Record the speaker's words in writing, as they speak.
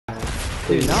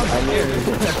Dude, now I'm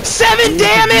scared. 7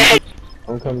 damage!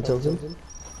 I'm coming tilted.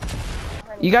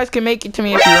 You guys can make it to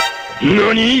me if you want.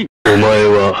 NANI?! お前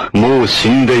はもう死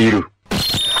んでいる。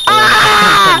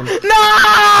Ah!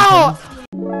 No!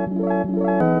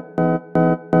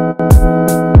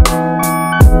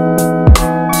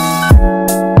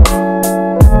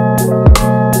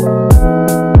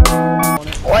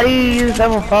 Why do you use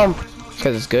double pump?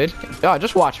 Because it's good. Oh,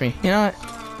 just watch me. You know what?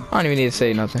 I don't even need to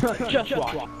say nothing. Just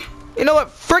watch. You know what?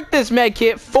 Frick this med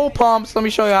kit. Full pumps. Let me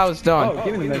show you how it's done. Oh,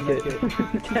 give me the med kit.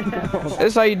 This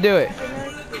is how you do it.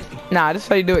 Nah, this is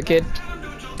how you do it, kid.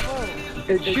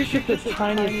 It shoots just the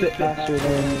tiniest bit faster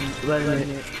than letting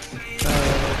it.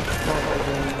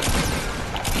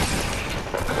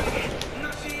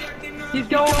 He's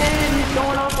going in! He's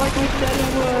going up like we said he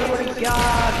would! What a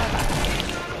god!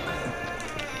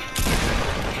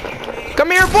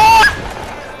 Come here, boy!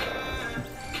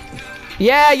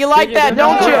 Yeah, you like that,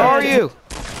 don't you? How are you?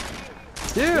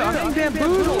 Dude, I'm getting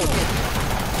bamboozled!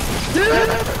 Dude!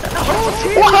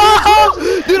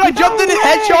 Whoa! Dude, I jumped in and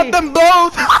headshot them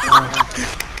both!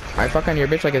 I fuck on your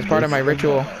bitch like it's part of my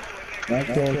ritual.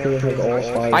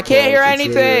 I can't hear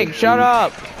anything! Shut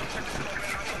up!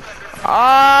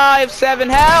 I have 7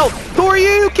 health! Who are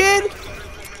you, kid?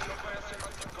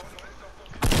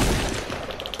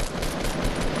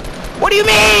 What do you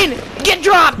mean? Get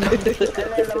dropped!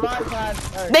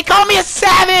 They call me a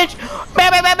savage!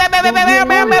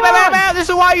 This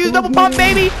is why I use double pump,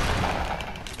 baby!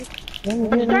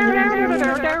 Nine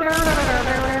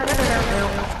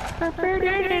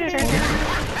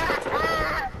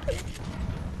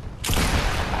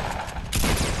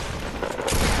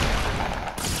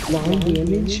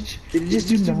damage? Did it just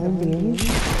do 9 damage?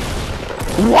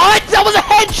 What? That was a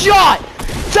headshot!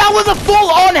 That was a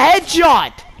full-on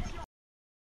headshot!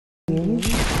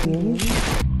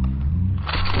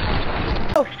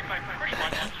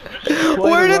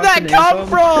 Where did that come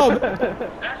from?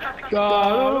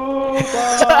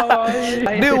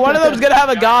 Dude, one of them's gonna have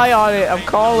a guy on it. I'm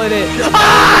calling it.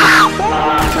 Ah!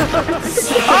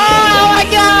 Oh my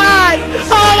god!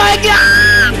 Oh my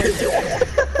god!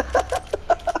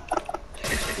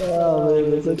 Oh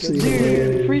man, that's actually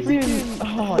Dude, freaking!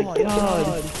 Oh my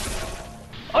god!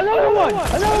 Another one!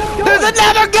 Another one! There's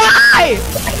another guy!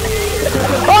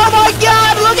 Oh my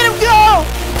god! Look at him go!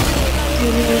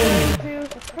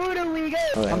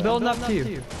 I'm building up to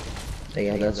you.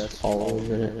 yeah, that's all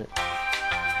over it.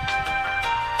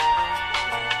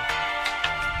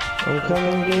 I'm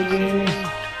coming, baby.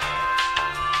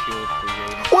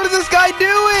 What is this guy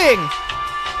doing?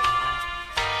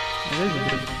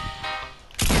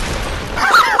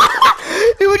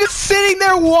 He was just sitting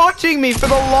there watching me for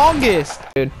the longest.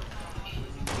 Dude.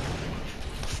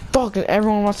 Fuck,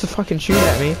 everyone wants to fucking shoot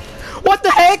at me. What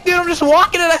the heck, dude? I'm just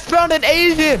walking and I found an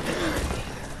Asian.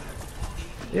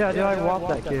 Yeah, dude, I walked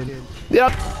that kid.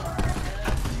 Yep.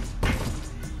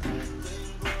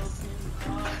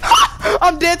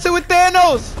 I'm dancing with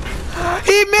Thanos.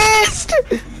 He missed.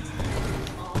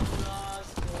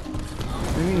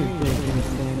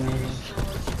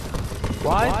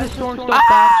 Why is this storm so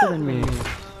faster than me?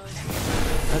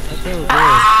 That's so good.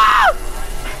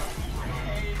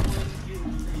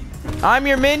 I'm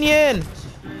your minion.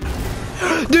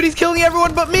 Dude, he's killing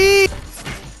everyone but me.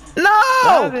 No.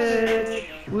 Savage.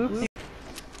 Whoopsie.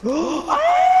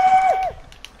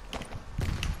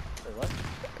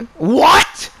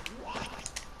 What?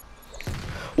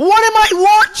 What am I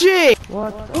watching?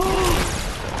 What?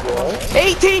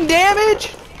 18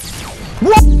 damage?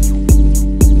 What?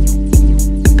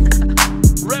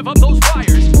 Rev up those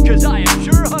fires, cause I am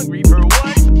sure hungry for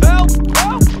one. Help!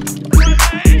 Help!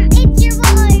 It's your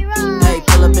boy, Ron. Hey,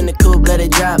 pull up in the coupe, let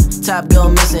it drop. Top go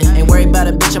missing. Ain't worried about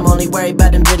a bitch, I'm only worried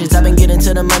about them digits. I've been getting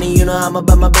to the money, you know I'm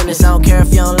about my business. I don't care if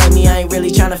you don't like me, I ain't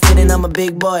really tryna fit in. I'm a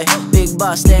big boy, big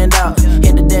boss, stand out.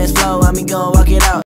 Hit the dance floor, I mean go and walk it out.